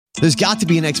There's got to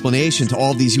be an explanation to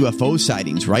all of these UFO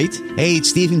sightings, right? Hey,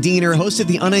 it's Stephen Diener, host of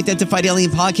the Unidentified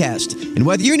Alien Podcast. And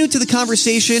whether you're new to the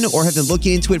conversation or have been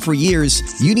looking into it for years,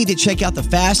 you need to check out the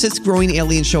fastest growing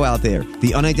alien show out there,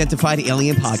 the Unidentified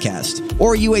Alien Podcast,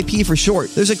 or UAP for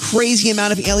short. There's a crazy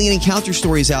amount of alien encounter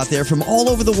stories out there from all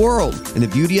over the world. And the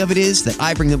beauty of it is that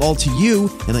I bring them all to you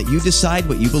and let you decide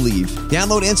what you believe.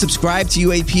 Download and subscribe to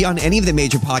UAP on any of the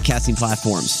major podcasting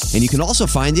platforms. And you can also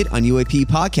find it on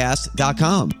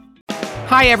UAPpodcast.com.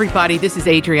 Hi, everybody. This is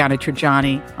Adriana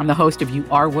Trajani. I'm the host of You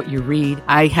Are What You Read.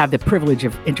 I have the privilege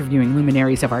of interviewing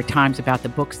luminaries of our times about the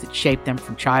books that shaped them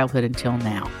from childhood until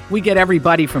now. We get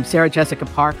everybody from Sarah Jessica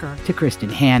Parker to Kristen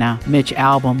Hanna, Mitch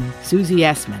Albom, Susie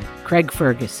Essman, Craig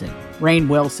Ferguson, Rainn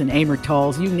Wilson, Amor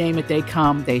Tolls, you name it, they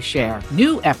come, they share.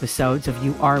 New episodes of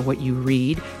You Are What You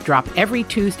Read drop every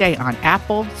Tuesday on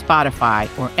Apple, Spotify,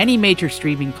 or any major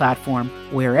streaming platform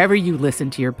wherever you listen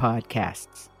to your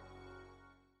podcasts.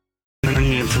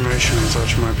 Any information I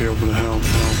thought you might be able to help.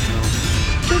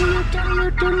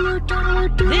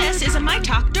 This is a My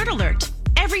Talk Dirt Alert.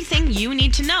 Everything you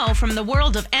need to know from the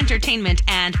world of entertainment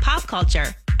and pop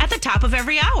culture at the top of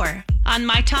every hour on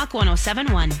My Talk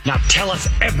 107.1. Now tell us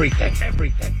everything.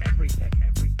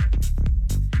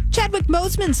 Chadwick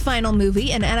Boseman's final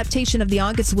movie, an adaptation of the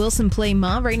August Wilson play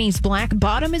Ma Rainey's Black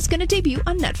Bottom, is going to debut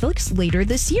on Netflix later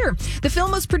this year. The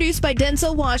film was produced by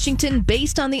Denzel Washington,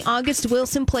 based on the August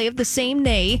Wilson play of the same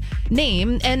name,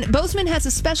 and Boseman has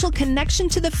a special connection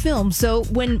to the film. So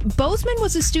when Boseman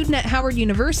was a student at Howard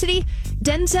University,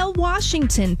 Denzel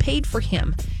Washington paid for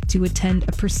him to attend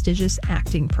a prestigious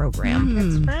acting program.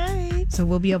 That's right. So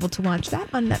we'll be able to watch that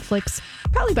on Netflix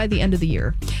probably by the end of the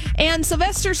year. And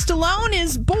Sylvester Stallone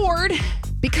is bored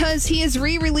because he is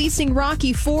re-releasing Rocky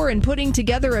IV and putting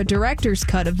together a director's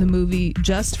cut of the movie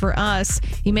just for us.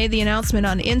 He made the announcement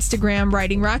on Instagram,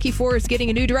 writing, "Rocky IV is getting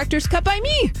a new director's cut by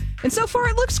me. And so far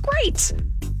it looks great."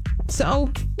 So,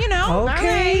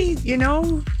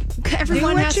 Okay,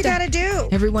 everyone do what you gotta do.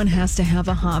 Everyone has to have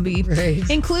a hobby, right,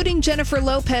 including Jennifer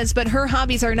Lopez, but her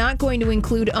hobbies are not going to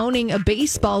include owning a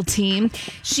baseball team.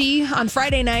 She, on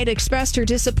Friday night, expressed her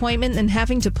disappointment in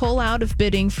having to pull out of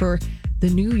bidding for the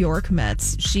New York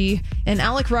Mets. She and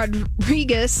Alec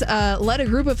Rodriguez led a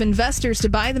group of investors to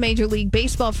buy the Major League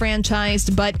Baseball franchise,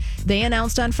 but they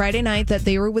announced on Friday night that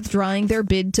they were withdrawing their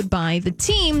bid to buy the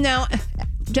team. Now,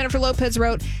 Jennifer Lopez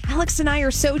wrote, "Alex and I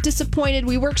are so disappointed.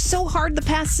 We worked so hard the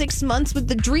past 6 months with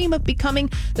the dream of becoming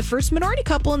the first minority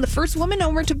couple and the first woman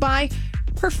owner to buy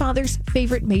her father's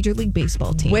favorite Major League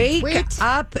Baseball team." Wake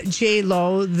up,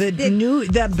 J-Lo.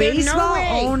 The baseball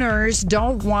owners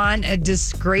don't want a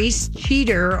disgraced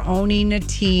cheater owning a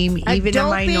team, even a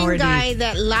minority. Guy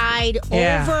that lied over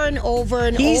and over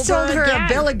and over again. He sold her a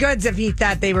bill of goods if he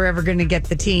thought they were ever going to get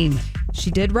the team. She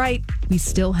did right. We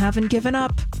still haven't given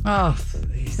up. Oh,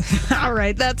 please. All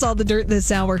right, that's all the dirt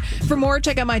this hour. For more,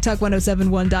 check out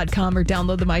mytalk1071.com or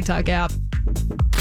download the MyTalk app.